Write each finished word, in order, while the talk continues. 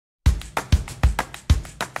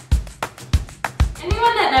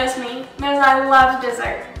Anyone that knows me knows I love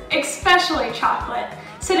dessert, especially chocolate.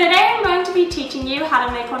 So today I'm going to be teaching you how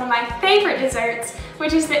to make one of my favorite desserts,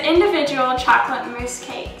 which is the individual chocolate mousse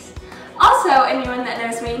cakes. Also, anyone that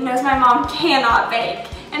knows me knows my mom cannot bake,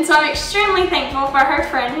 and so I'm extremely thankful for her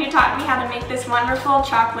friend who taught me how to make this wonderful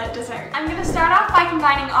chocolate dessert. I'm going to start off by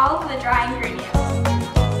combining all of the dry ingredients.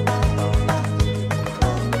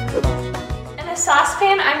 In a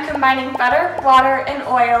saucepan, I'm combining butter, water, and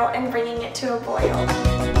oil and bringing it to a boil.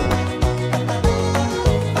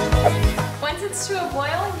 Once it's to a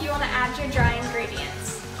boil, you want to add your dry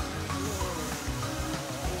ingredients.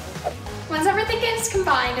 Once everything is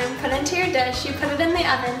combined and put into your dish, you put it in the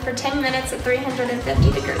oven for 10 minutes at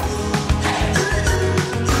 350 degrees.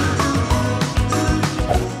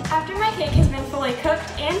 After my cake has been fully cooked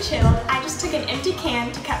and chilled, I just took an empty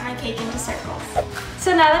can to cut my cake into circles.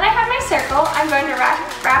 So now that I have my circle, I'm going to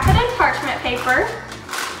wrap it in parchment paper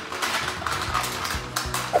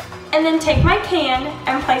and then take my can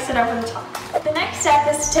and place it over the top. The next step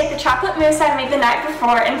is to take the chocolate mousse I made the night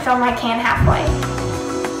before and fill my can halfway.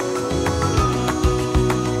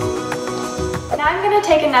 Now I'm going to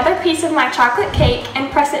take another piece of my chocolate cake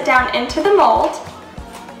and press it down into the mold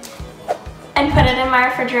and put it in my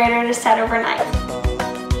refrigerator to set overnight.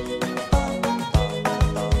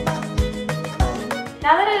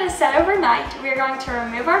 Now that it is set overnight, we are going to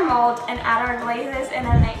remove our mold and add our glazes and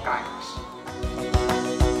innate garnish.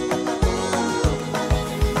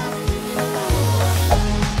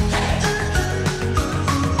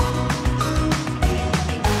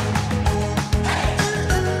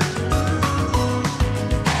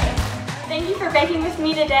 Baking with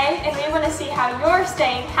me today, and we want to see how you're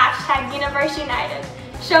staying #UniverseUnited.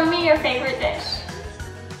 Show me your favorite dish.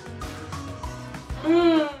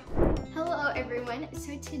 Hello everyone,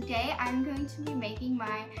 so today I'm going to be making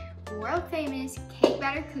my world famous cake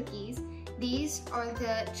batter cookies. These are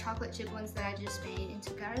the chocolate chip ones that I just made and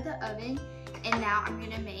took out of the oven, and now I'm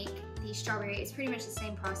going to make the strawberry. It's pretty much the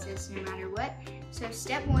same process no matter what. So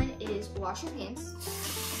step one is wash your hands.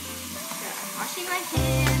 So I'm washing my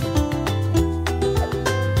hands.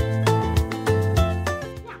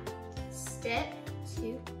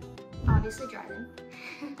 Obviously dry them.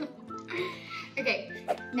 Okay,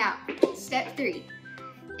 now step 3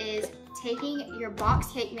 is taking your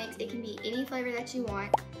box cake mix. It can be any flavor that you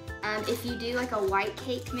want. If you do like a white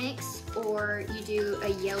cake mix or you do a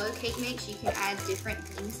yellow cake mix, you can add different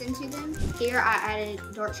things into them. Here I added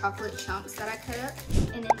dark chocolate chunks that I cut up,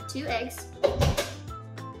 and then 2 eggs.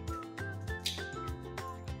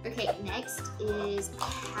 Okay, next is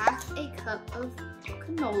half a cup of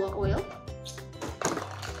canola oil.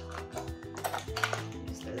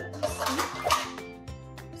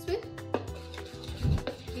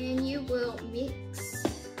 And you will mix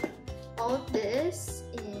all of this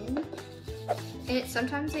in, and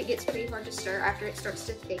sometimes it gets pretty hard to stir after it starts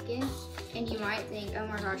to thicken, and you might think, oh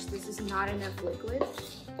my gosh, this is not enough liquid,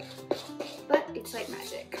 but it's like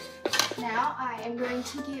magic. Now I am going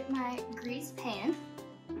to get my greased pan,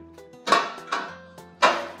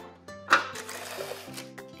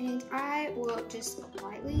 and I will just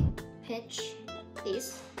lightly pinch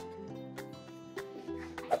these.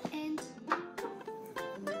 And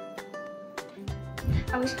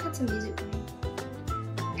I wish I had some music playing.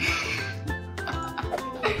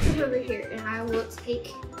 Over here, and I will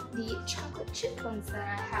take the chocolate chip ones that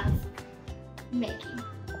I have making.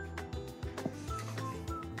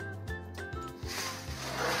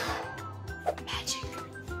 Magic.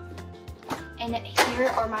 And here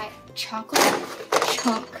are my chocolate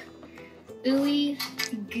chunk ooey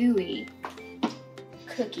gooey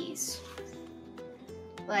cookies.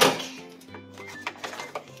 Like,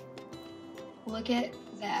 look at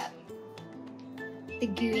that. The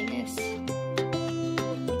gooiness.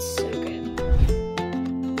 It's so good.